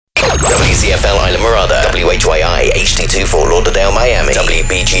WPFL Isla Mirada, WHYI HD2 Fort Lauderdale, Miami,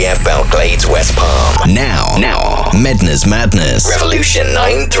 WBGF Belle Glades, West Palm. Now, Medna's Madness, Revolution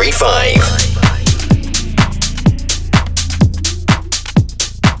 935.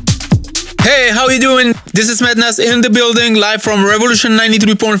 Hey, how you doing? This is Madness in the building, live from Revolution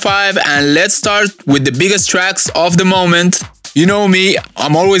 93.5, and let's start with the biggest tracks of the moment. You know me,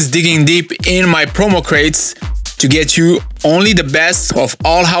 I'm always digging deep in my promo crates to get you only the best of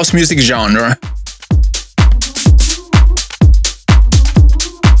all house music genre.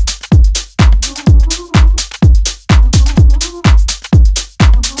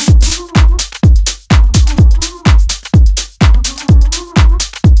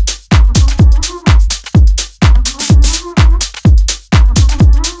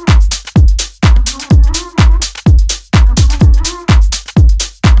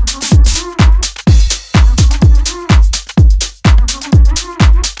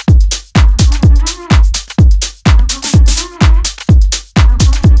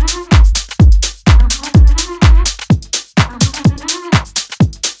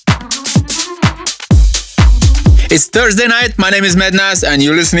 It's Thursday night, my name is Mednas and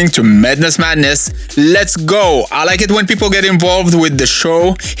you're listening to Mednas Madness. Let's go! I like it when people get involved with the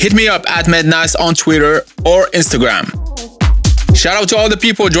show. Hit me up at Mednas on Twitter or Instagram. Shout out to all the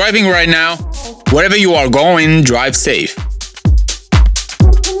people driving right now. Wherever you are going, drive safe.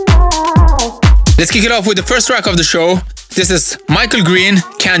 Let's kick it off with the first track of the show. This is Michael Green,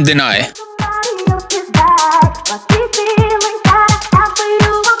 Can't Deny.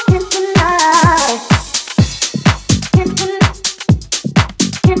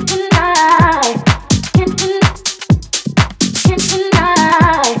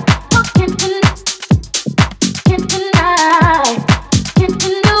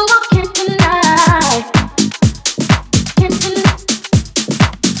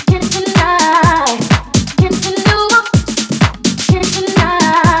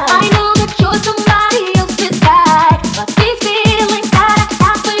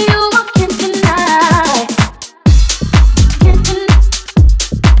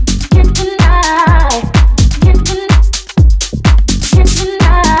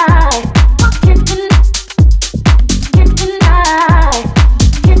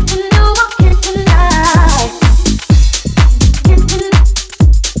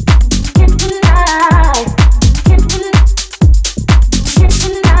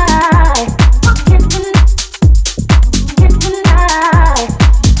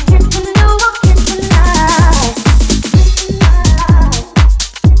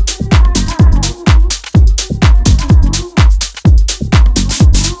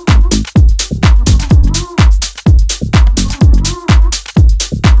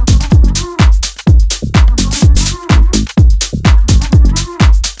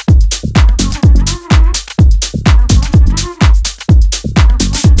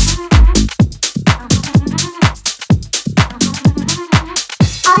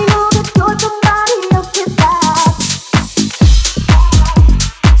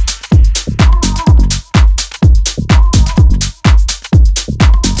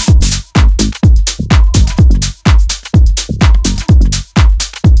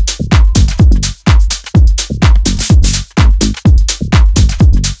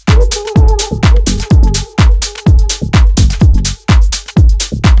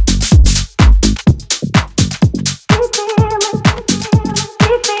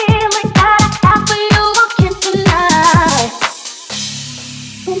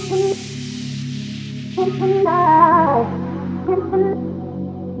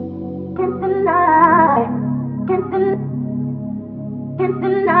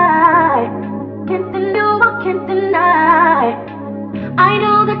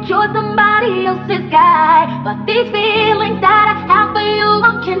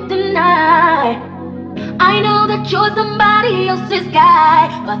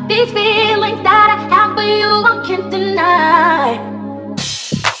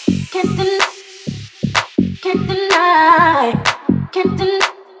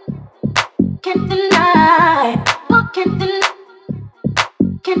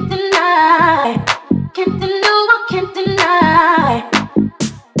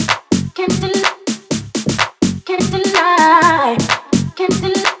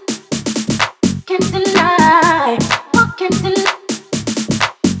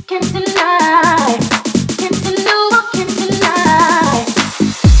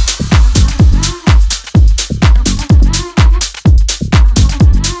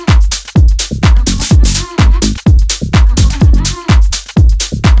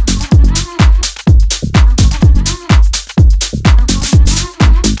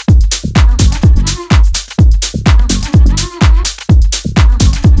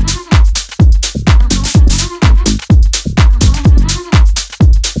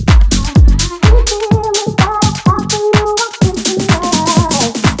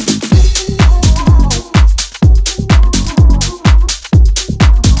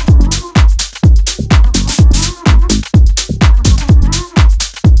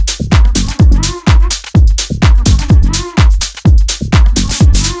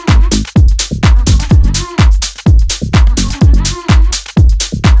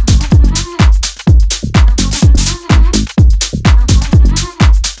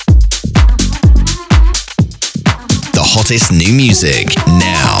 hottest new music.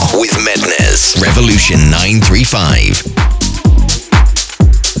 Now, with Mednes, Revolution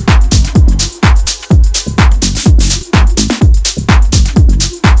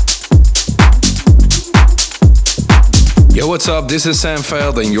Yo, what's up? This is Sam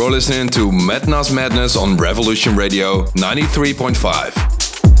Veld and you're listening to Mednas Madness on Revolution Radio 93.5.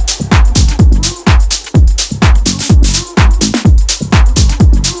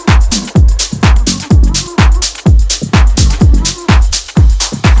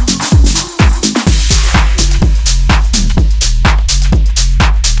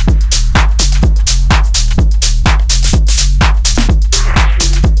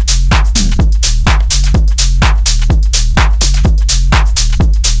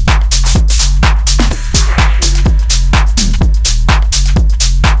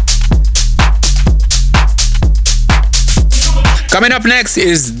 Coming up next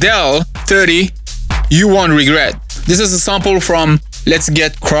is Dell 30, You Won't Regret. This is a sample from Let's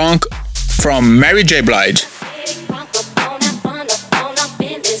Get Crunk from Mary J. Blige.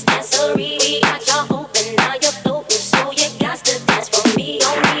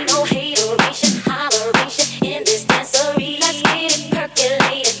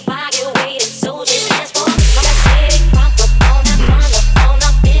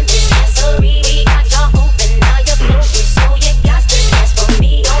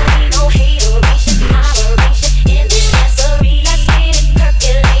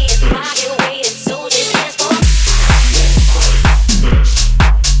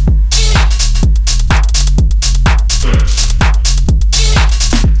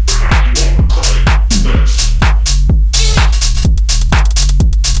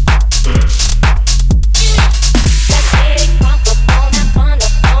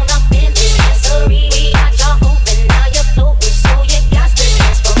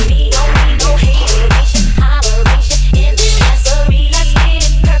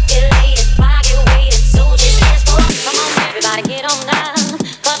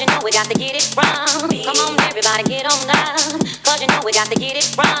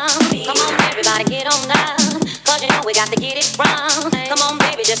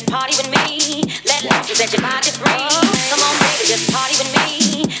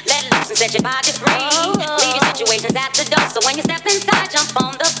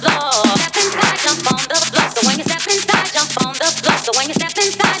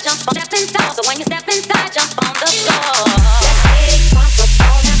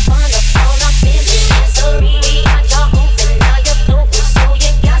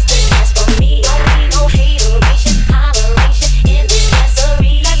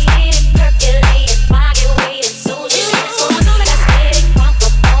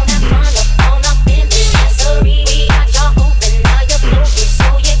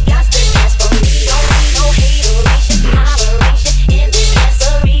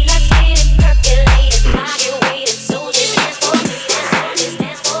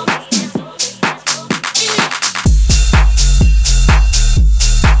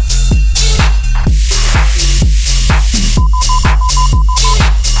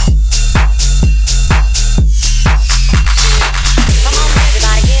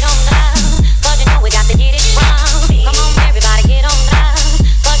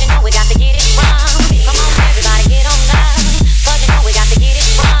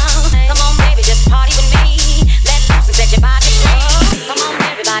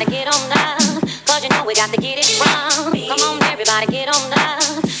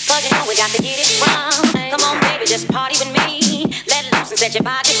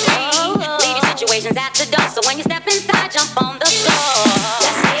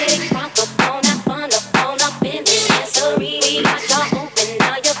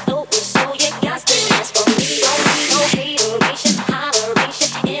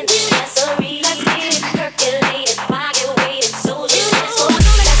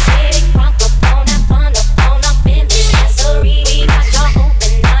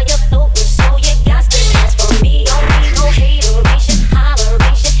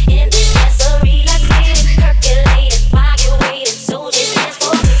 Soldiers dance for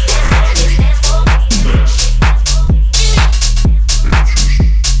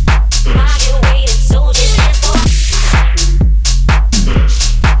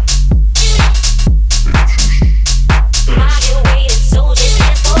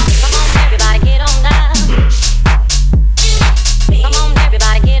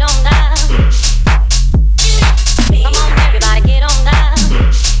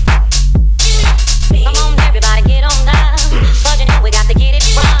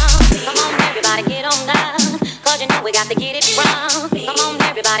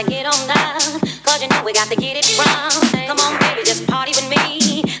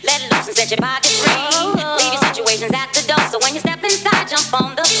your pocket free. Leave your situations at the door. So when you step inside, jump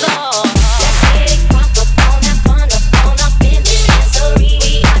on the floor.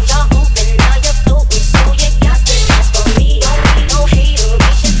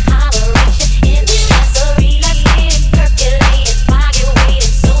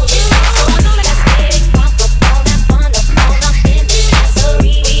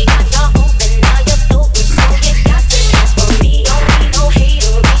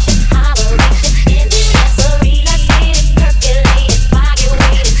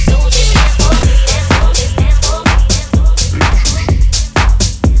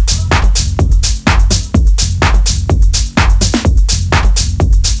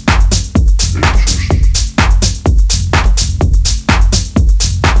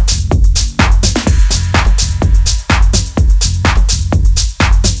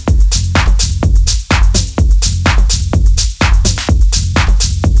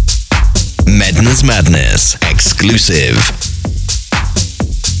 Medna's Madness exclusive.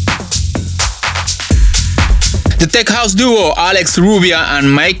 The tech house duo Alex Rubia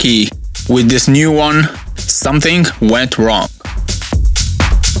and Mikey with this new one, Something Went Wrong.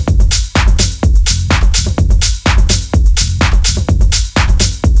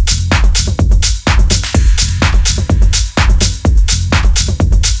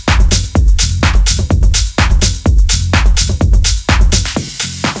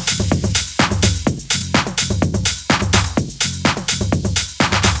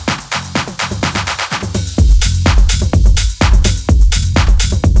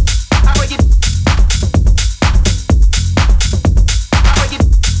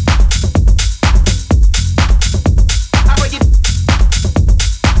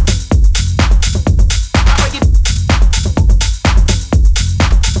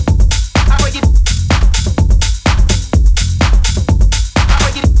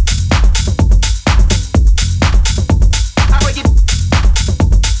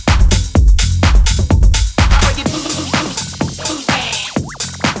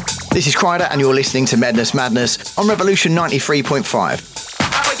 This is Kryder and you're listening to Medna's Madness on Revolution 93.5.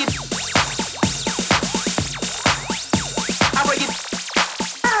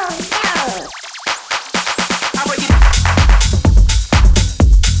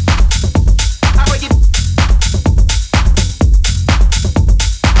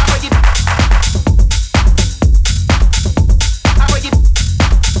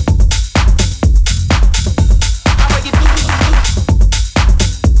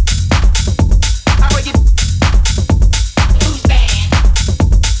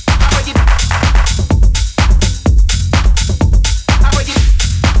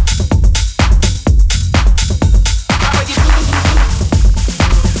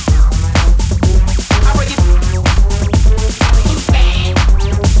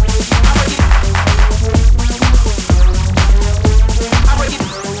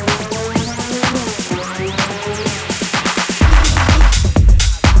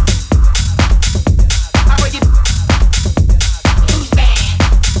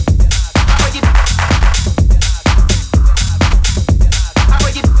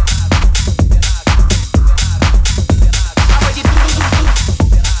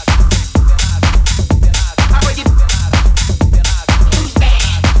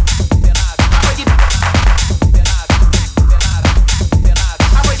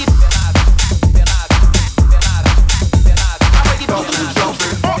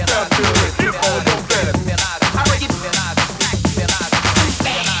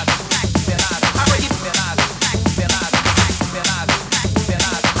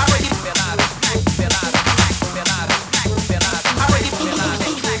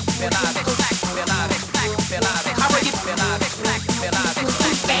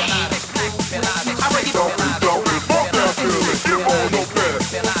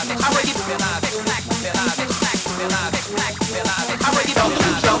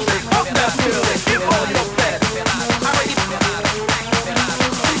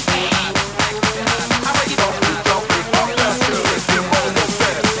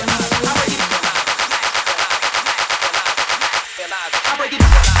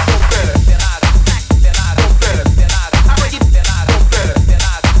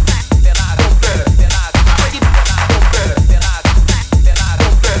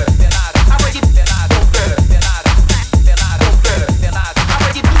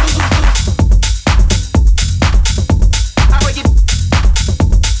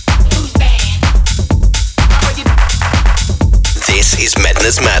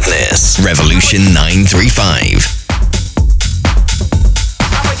 Revolution 935.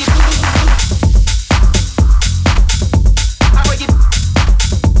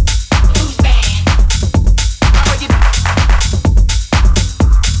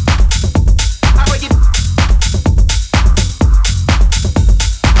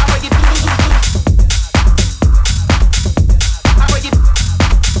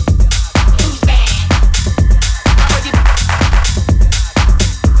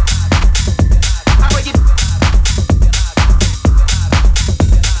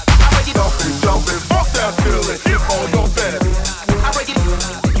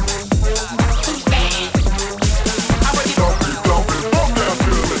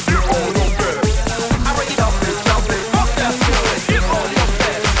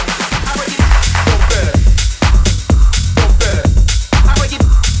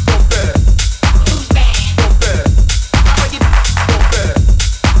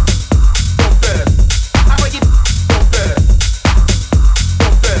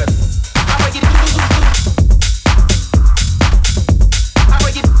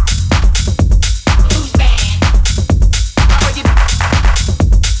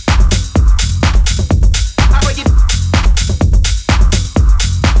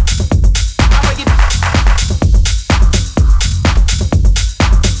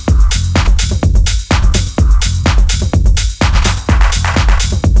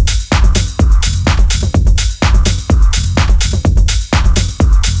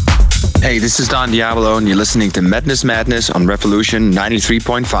 this is Don Diablo, and you're listening to Madness Madness on Revolution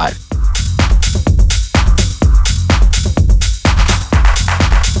 93.5.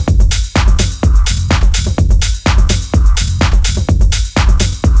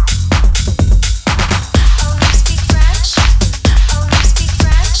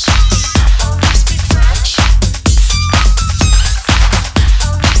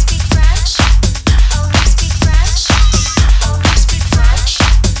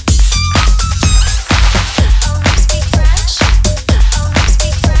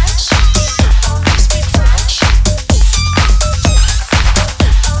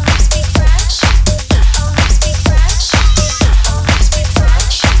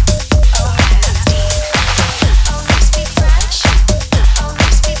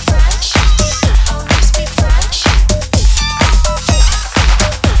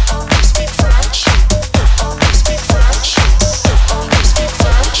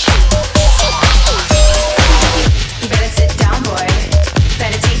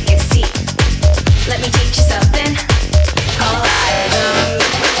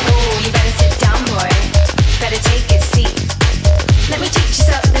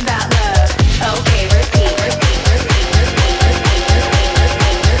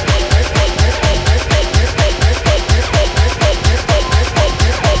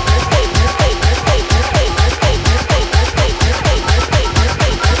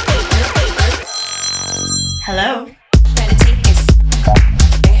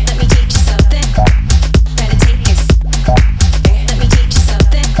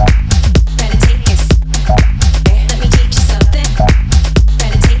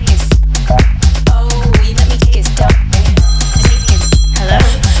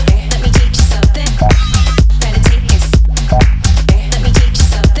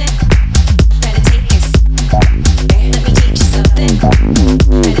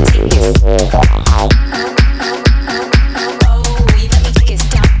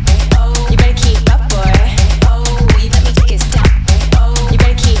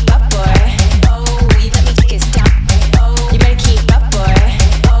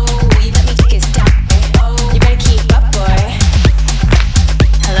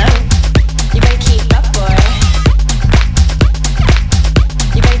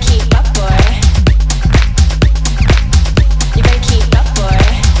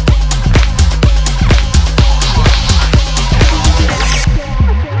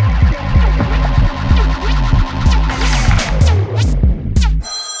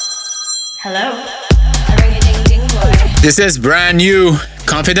 This is brand new.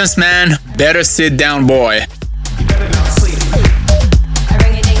 Confidence Man, Better Sit Down Boy.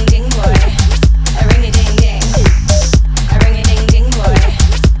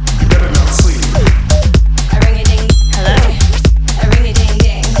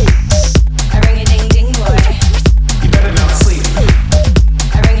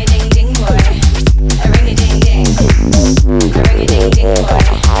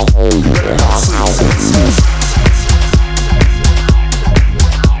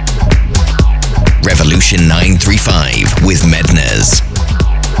 Revolution 935 with Mednez.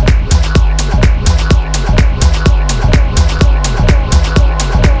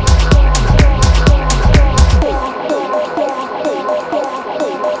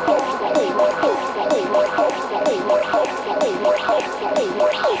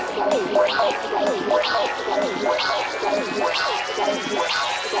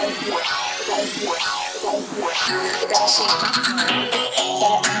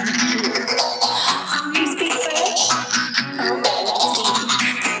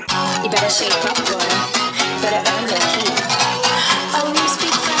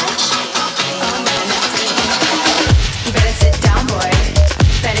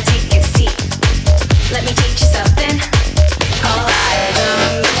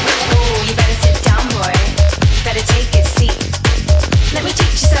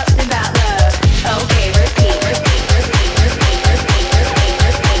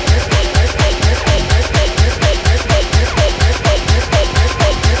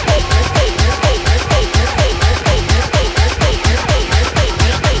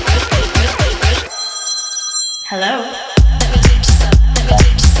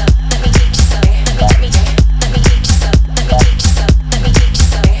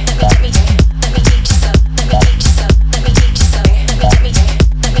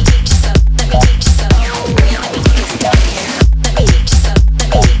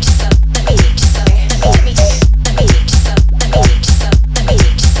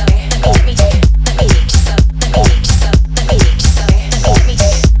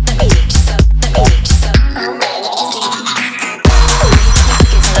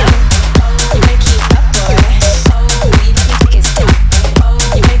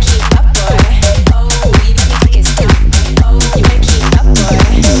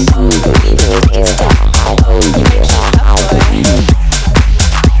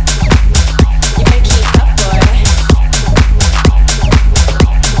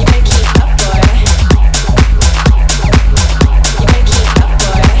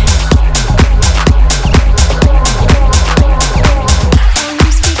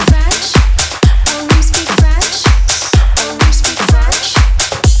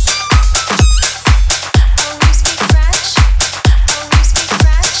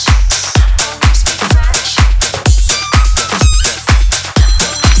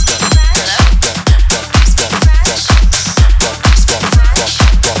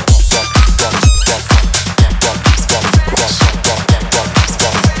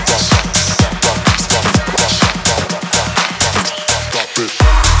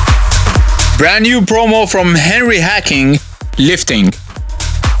 Brand new promo from Henry Hacking, Lifting.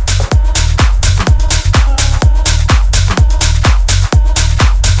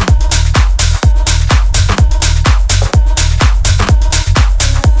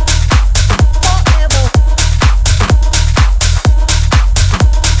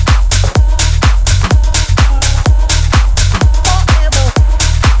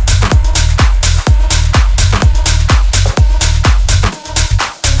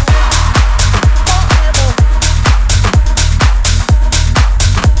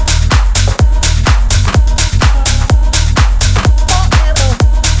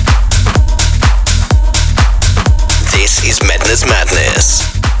 Madness.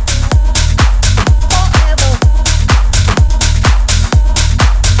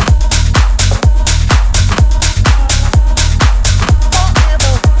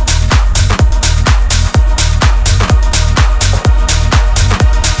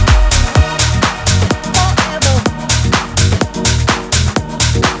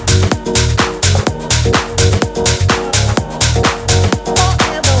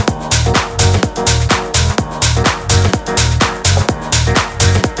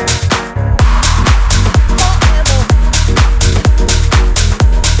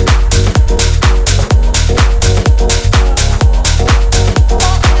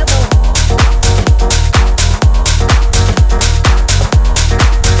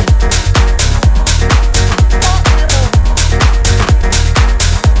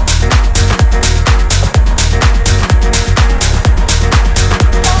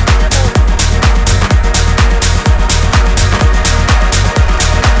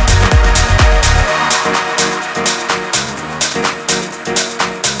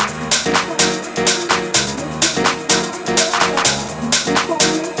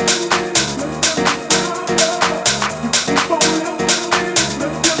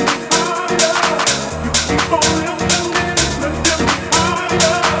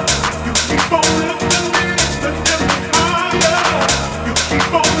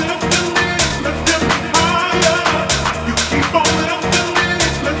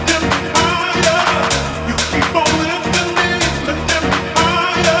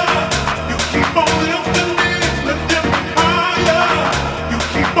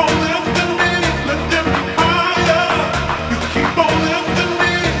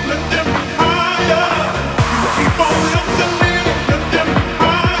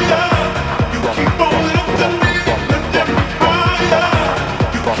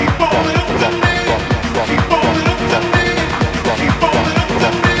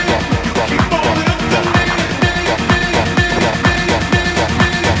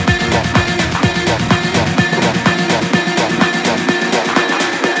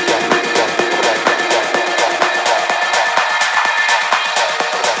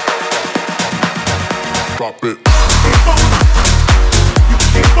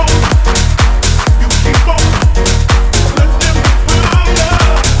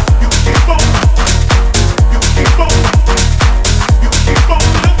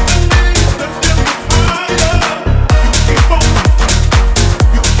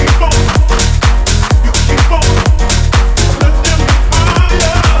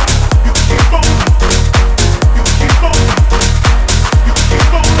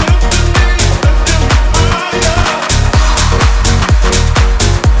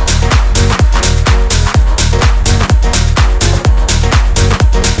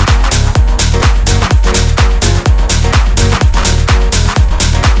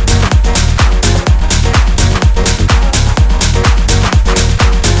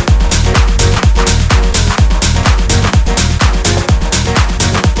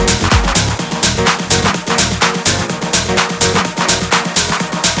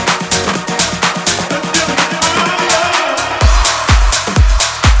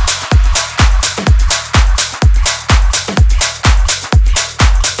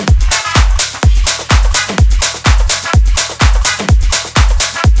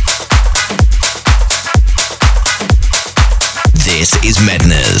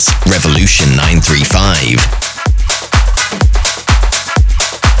 Medness, Revolution 935.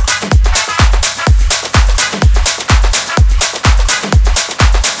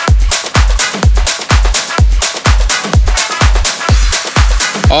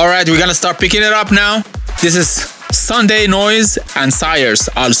 Alright, we're gonna start picking it up now. This is Sunday Noise and Sires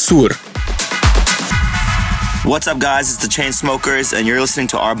Al Sur. What's up, guys? It's the Chainsmokers, and you're listening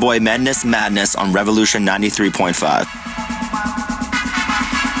to our boy Madness on Revolution 93.5.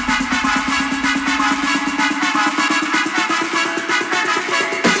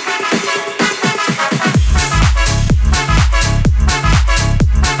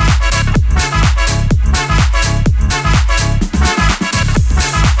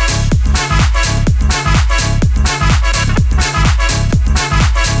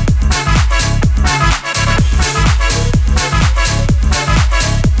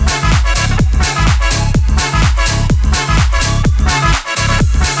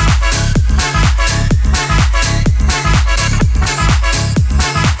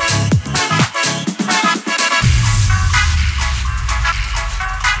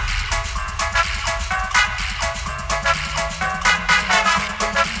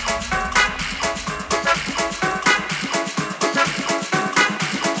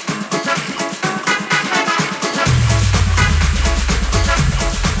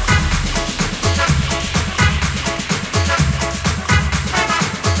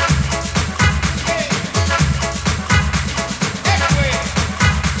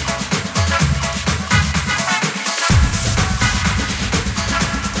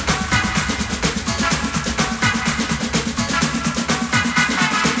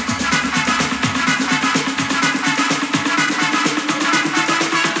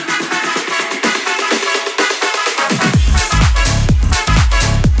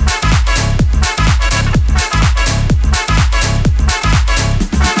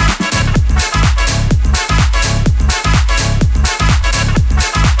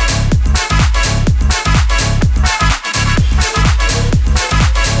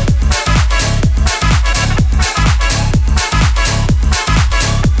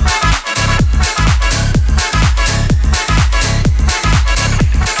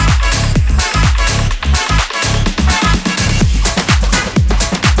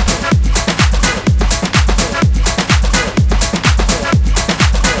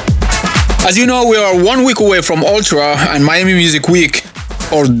 As you know, we are 1 week away from Ultra and Miami Music Week,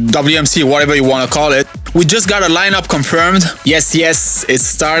 or WMC, whatever you want to call it. We just got a lineup confirmed. Yes, it's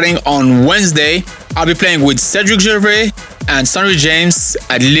starting on Wednesday. I'll be playing with Cedric Gervais and Sonny James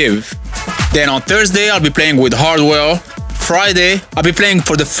at Live. Then on Thursday, I'll be playing with Hardwell. Friday, I'll be playing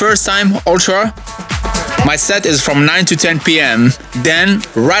for the first time Ultra. My set is from 9 to 10 p.m. Then,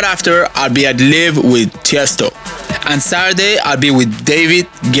 right after, I'll be at Live with Tiesto. And Saturday, I'll be with David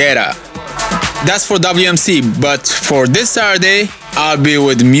Guetta. That's for WMC, but for this Saturday, I'll be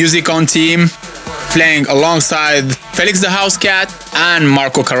with Music On Team, playing alongside Felix the House Cat and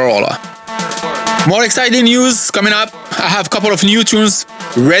Marco Carola. More exciting news coming up. I have a couple of new tunes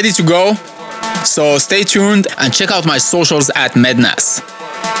ready to go, so stay tuned and check out my socials at Mednas.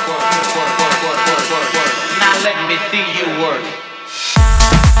 Now let me see you work.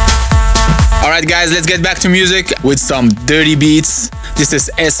 Alright guys, let's get back to music with some dirty beats. This is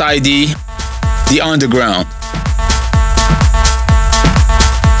SID, The Underground.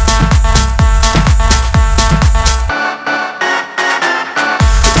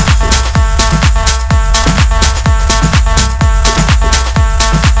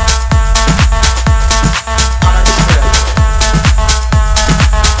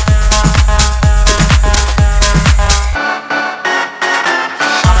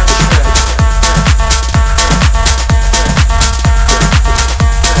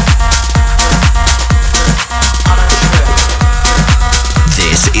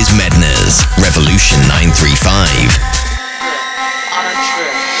 Revolution 935. On a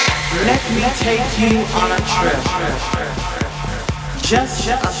trip. Let me take you on a trip. Just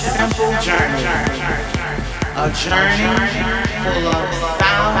a simple journey. A journey full of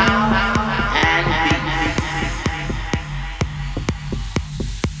sound and beats.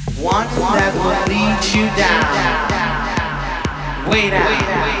 One that will lead you down, way down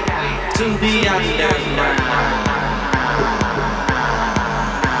to the underground.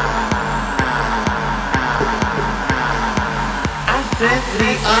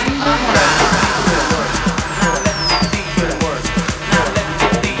 The underground.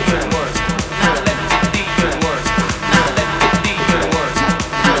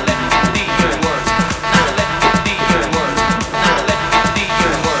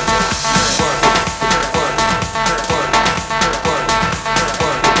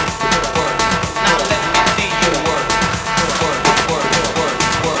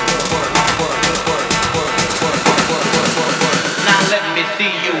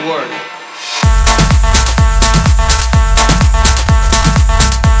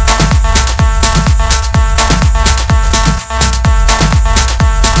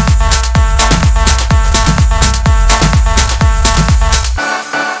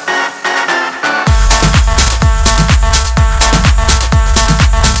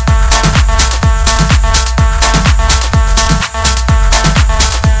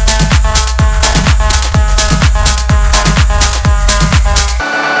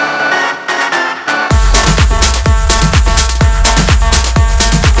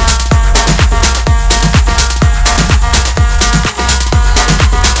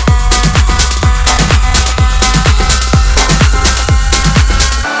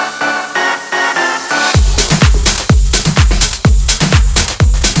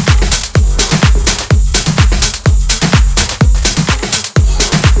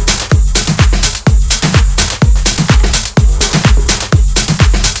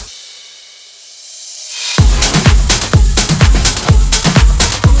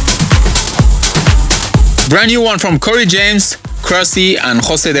 Brand new one from Corey James, Krusty, and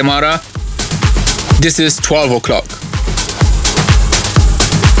Jose De Mara. This is 12 o'clock.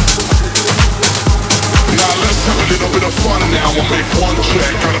 Now let's have a little bit of fun now. We'll make one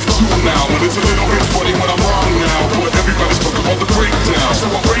track out of two now. And it's a little bit funny when I'm wrong now, but everybody's talking about the breakdown.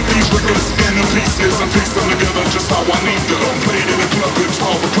 So I break these records into pieces and piece them together just how I need them. Played in a club at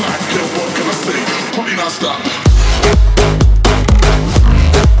 12 o'clock. Yeah, what can I say? Probably not stop.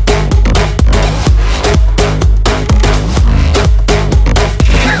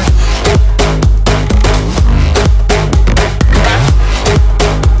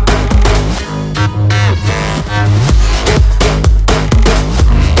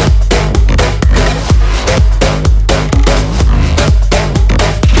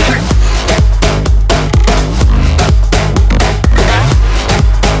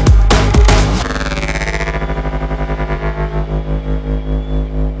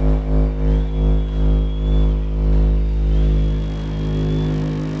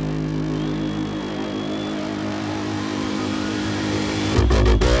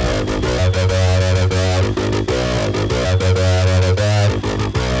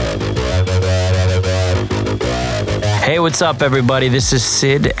 Hey, what's up, everybody? This is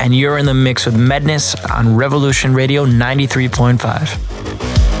Sid, and you're in the mix with Madness on Revolution Radio 93.5.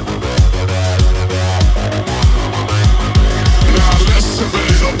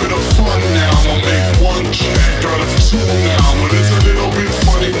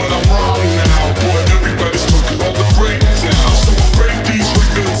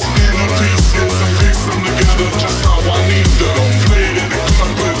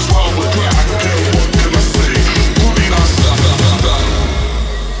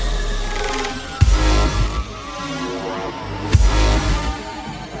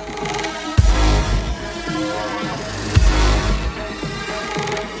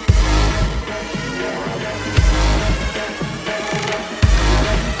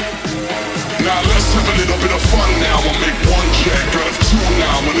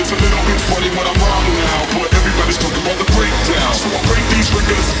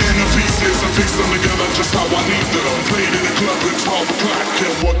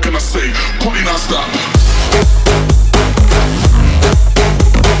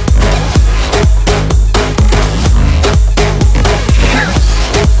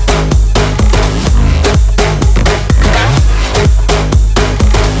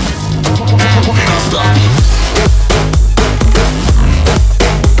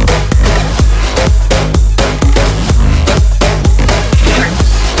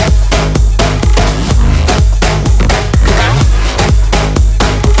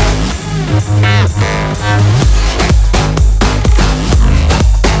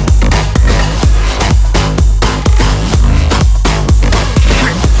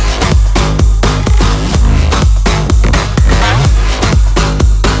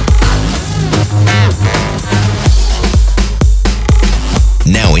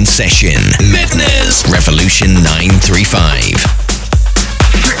 Session. Madness. Revolution 935.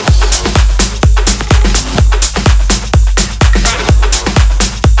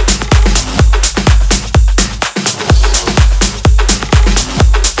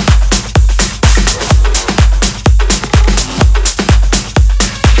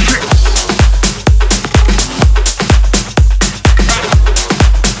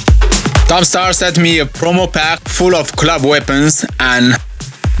 Tom Star sent me a promo pack full of club weapons, and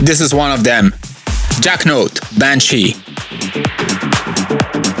this is one of them. Jack Note, Banshee.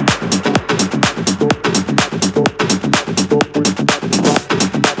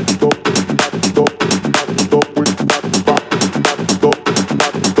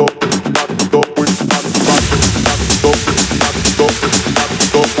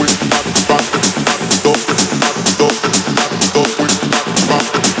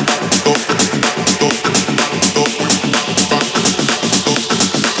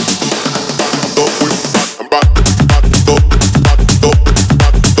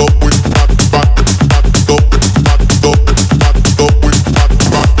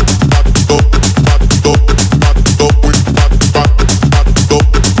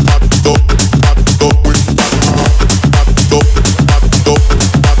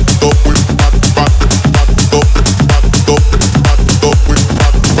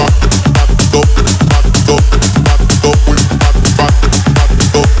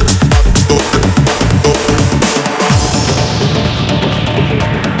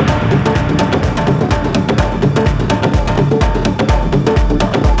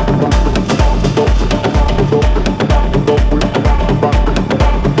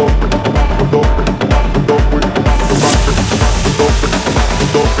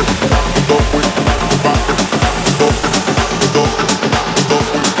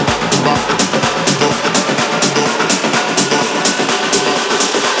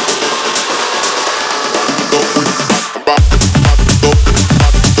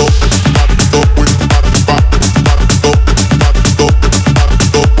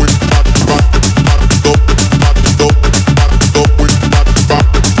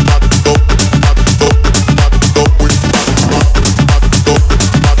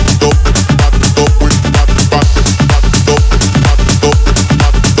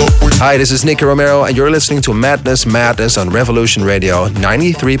 Hi, this is Nicky Romero, and you're listening to Madness on Revolution Radio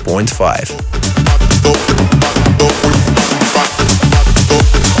 93.5.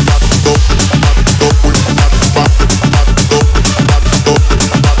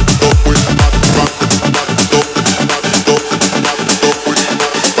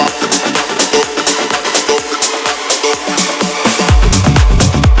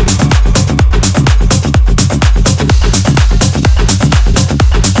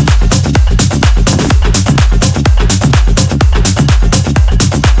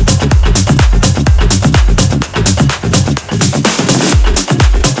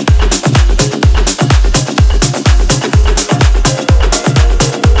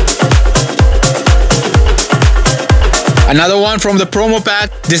 Another one from the promo pack.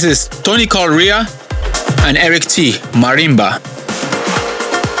 This is Tony Correa and Eric T, Marimba.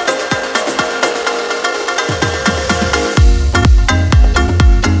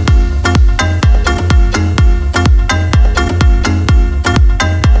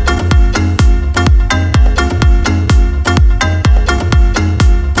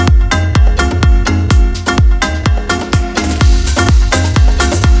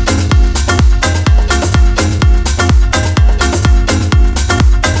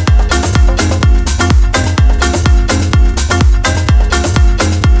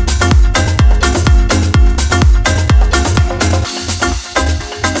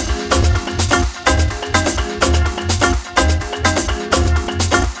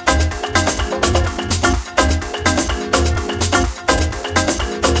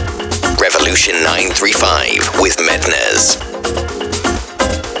 Revolution 935 with Mednez.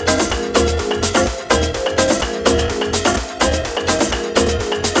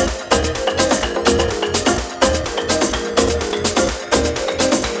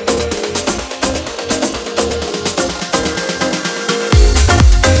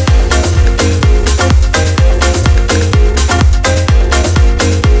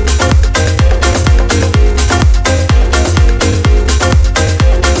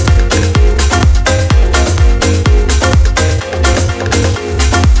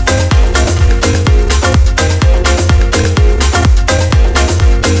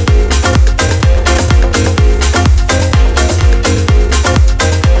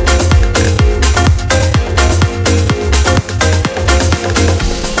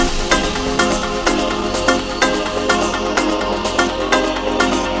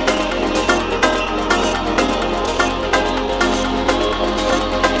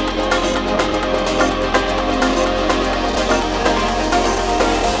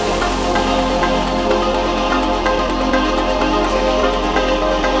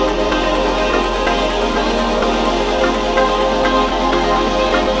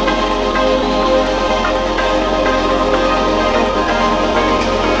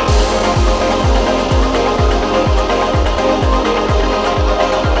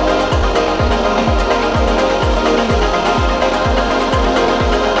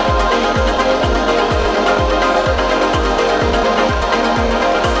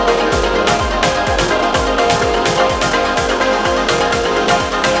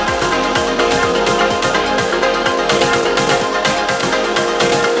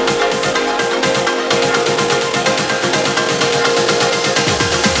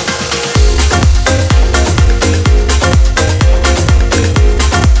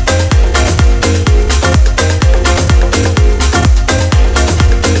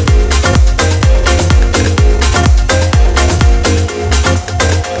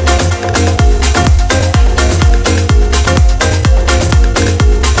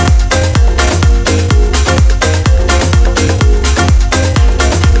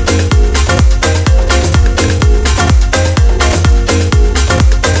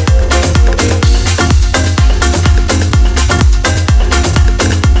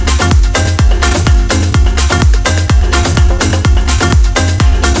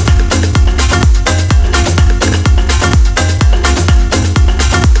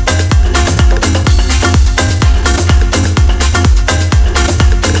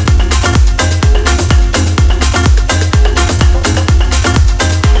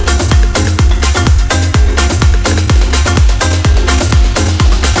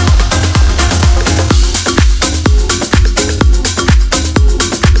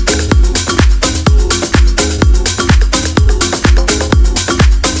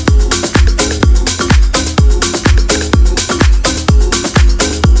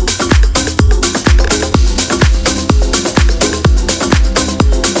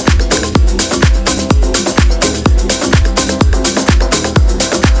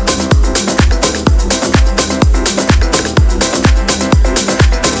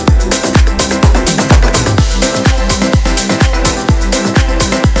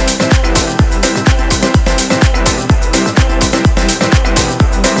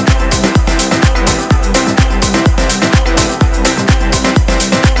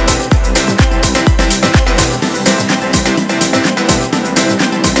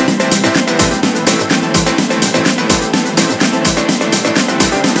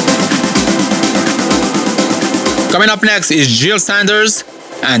 Coming up next is Jill Sanders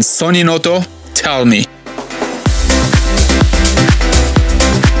and Sonny Noto, Tell Me.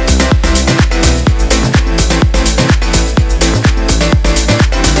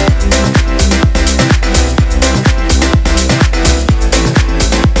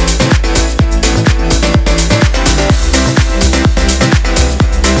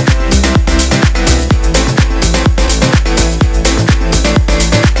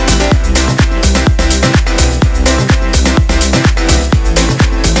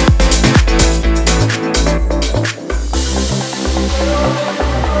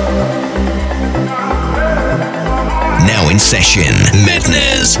 selection.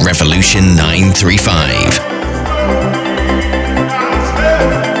 Medness, Revolution 935.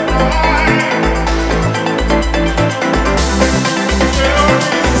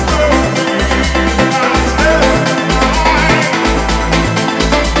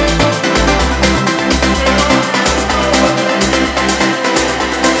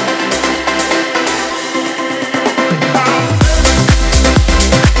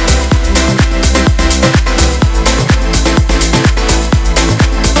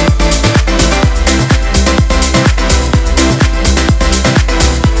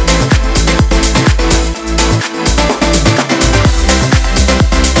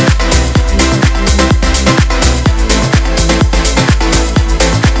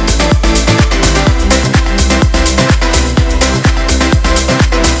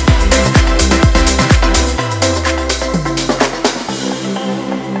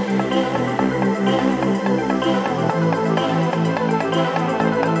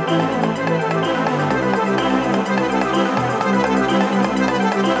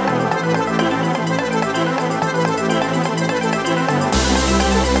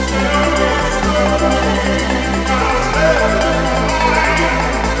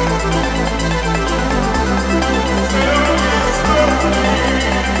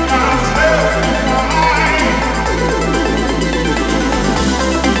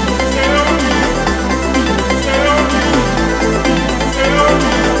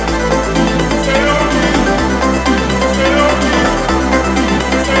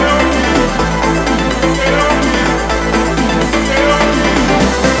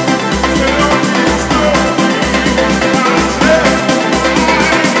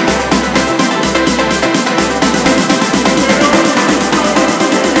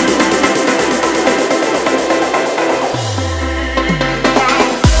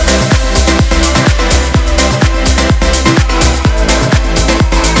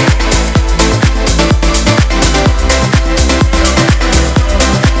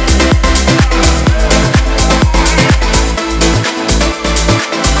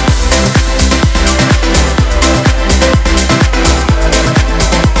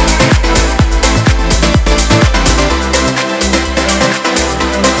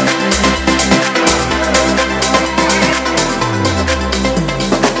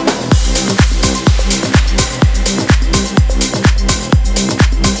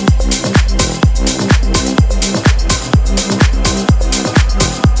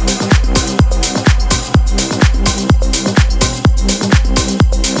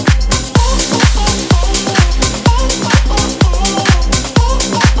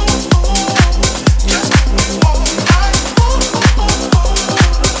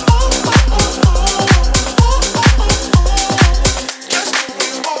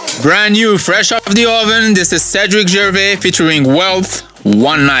 Brand new, fresh off the oven, this is Cedric Gervais featuring Wealth,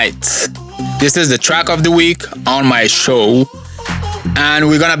 One Night. This is the track of the week on my show. And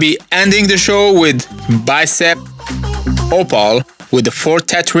we're gonna be ending the show with Bicep Opal with the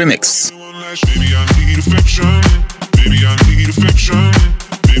Fortet remix. Baby, I need affection. Baby, I need affection.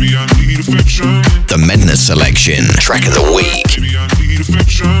 Baby, I need affection. The Medness Selection, track of the week. Baby, I need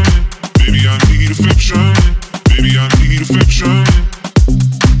affection. Baby, I need affection. Baby, I need affection.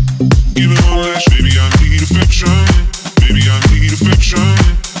 Give it all that. Baby, I need affection. Baby, I need affection.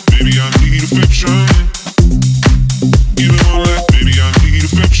 Baby, I need affection. Give it all that. Baby, I need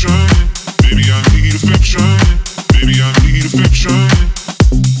affection. Baby, I need affection. Baby, I need affection.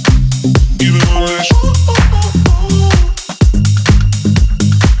 Give it all that.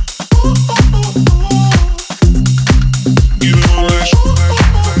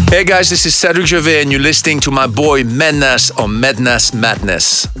 Hey guys, this is Cedric Gervais and you're listening to my boy Medness on Medness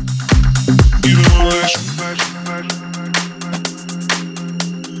Madness. Give it one last.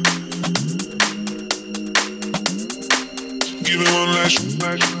 Give it one last.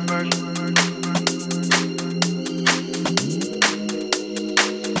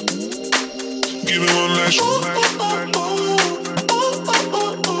 Give it one last.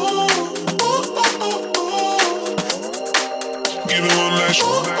 Give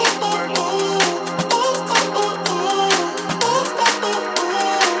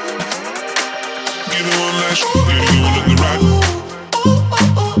it one last. Get it going in the right.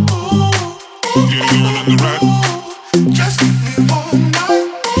 Get it going in the right. Just give me one night.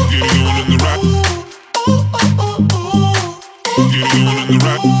 Get it going in the right. Get it going in the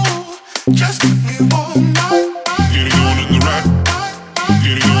right. Just give me one night. Get it going in the right.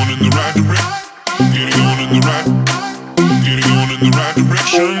 Get it going in the right direction. Get it going in the right. Get it going in the right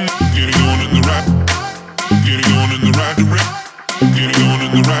direction. Get it going in the right. Get it going in the right direction. Get it going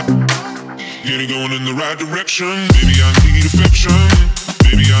in the right. Get it going in the right direction. Baby, I need affection. affection.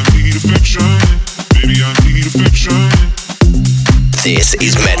 Baby, I need affection. Baby, I need affection. This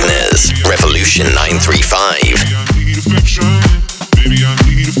is Madness, Revolution 935. Baby, I need affection. Baby, I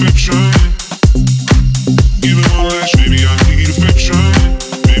need affection. Give it all that. Baby, I need affection.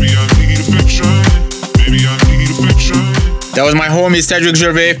 Baby, I need affection. Baby, I need affection. That was my homie Cedric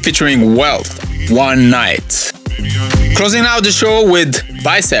Gervais featuring Wealth, One Night. Closing out the show with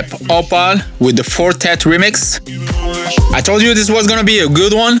Bicep Opal with the Fortet remix. I told you this was gonna be a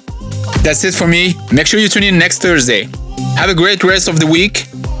good one. That's it for me. Make sure you tune in next Thursday. Have a great rest of the week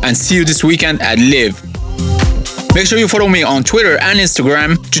and see you this weekend at Live. Make sure you follow me on Twitter and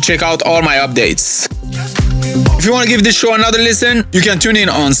Instagram to check out all my updates. If you want to give this show another listen, you can tune in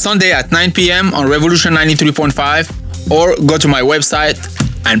on Sunday at 9 p.m. on Revolution 93.5 or go to my website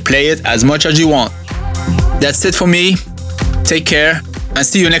and play it as much as you want. That's it for me. Take care and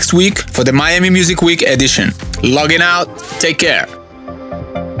see you next week for the Miami Music Week edition. Logging out. Take care.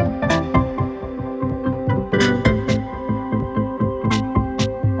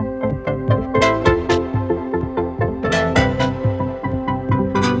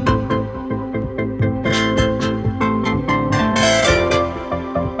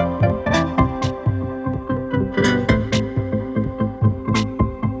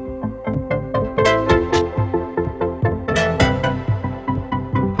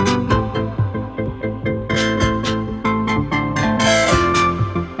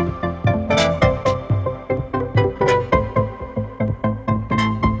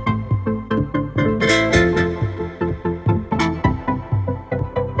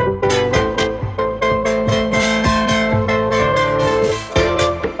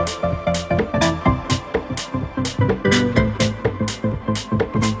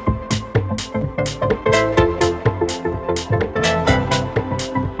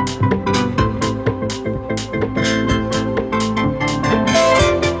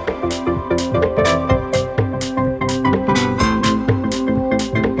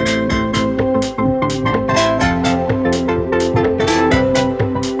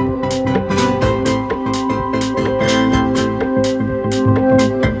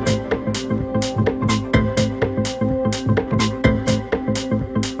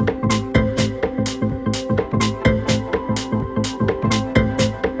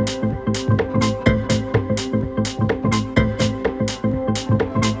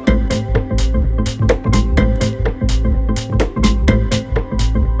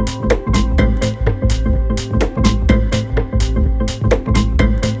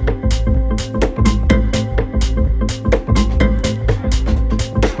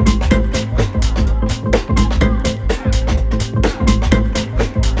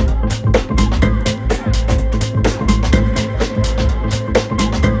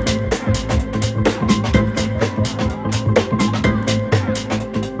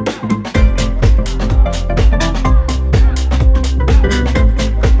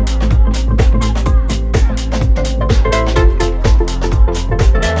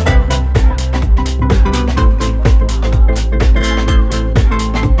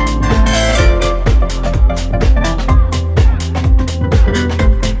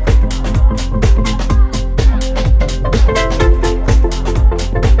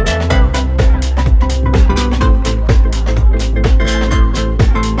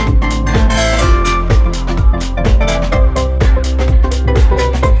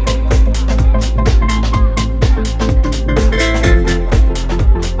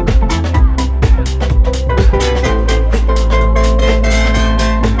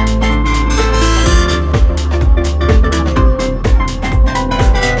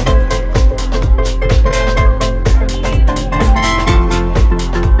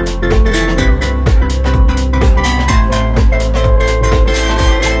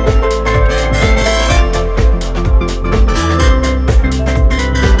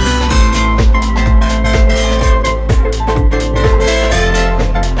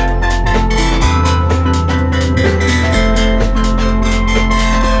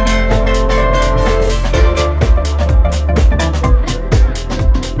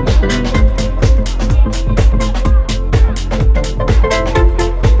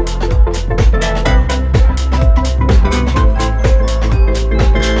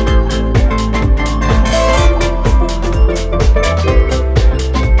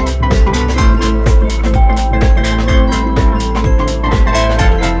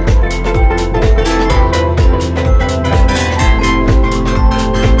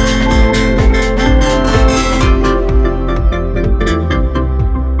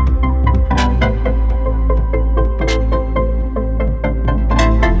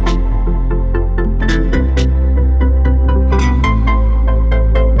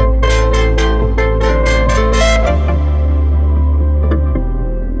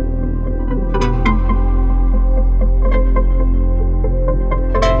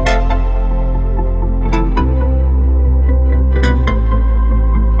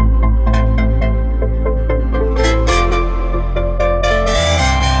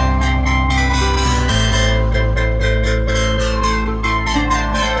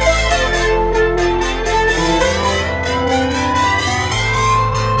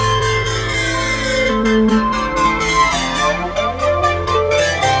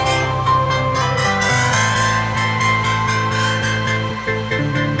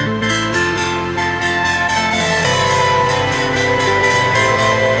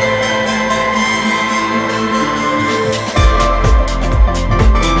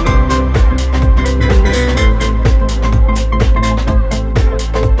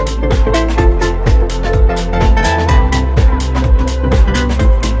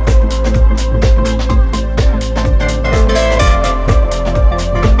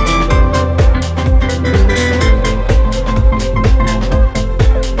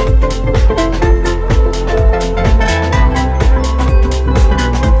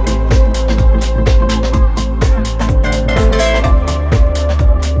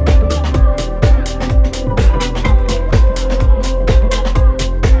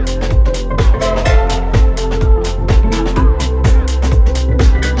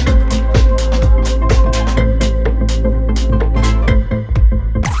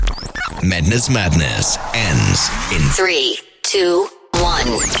 Madness Madness ends in 3, 2,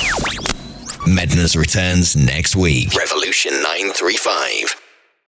 1. Madness returns next week. Revolution 935.